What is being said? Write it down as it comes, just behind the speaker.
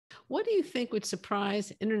What do you think would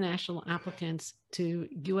surprise international applicants to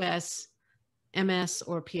U.S. MS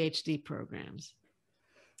or PhD programs?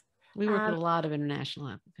 We work with a lot of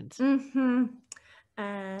international applicants.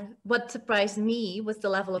 What surprised me was the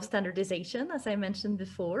level of standardization, as I mentioned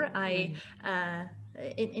before. In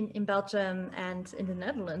Belgium and in the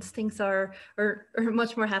Netherlands, things are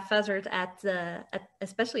much more haphazard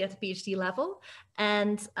especially at the PhD level.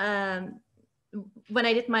 And when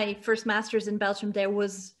I did my first master's in Belgium,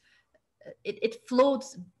 it flowed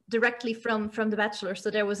directly from the bachelor,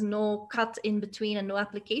 so there was no cut in between and no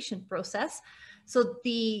application process. So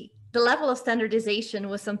the level of standardization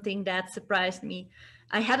was something that surprised me.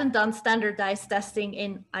 I hadn't done standardized testing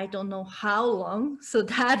in I don't know how long, so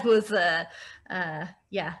that was had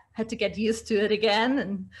to get used to it again.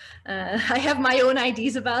 And I have my own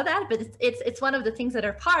ideas about that, but it's one of the things that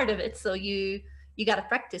are part of it. So you got to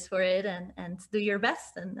practice for it and do your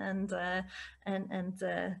best and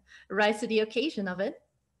rise to the occasion of it.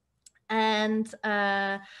 And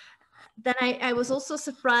then I was also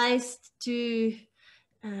surprised to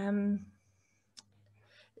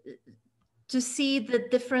see the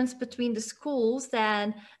difference between the schools.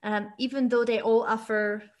 That even though they all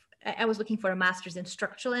offer, I was looking for a master's in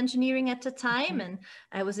structural engineering at the time, and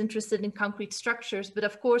I was interested in concrete structures. But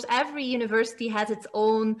of course, every university has its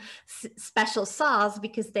own special sauce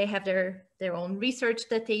because they have their own research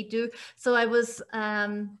that they do. So I was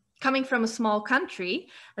coming from a small country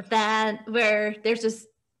where there's just,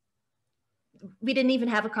 we didn't even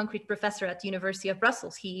have a concrete professor at the University of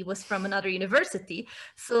Brussels. He was from another university.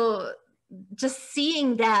 So just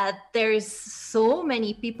seeing that there's so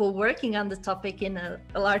many people working on the topic in a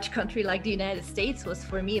large country like the United States was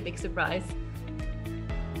for me a big surprise.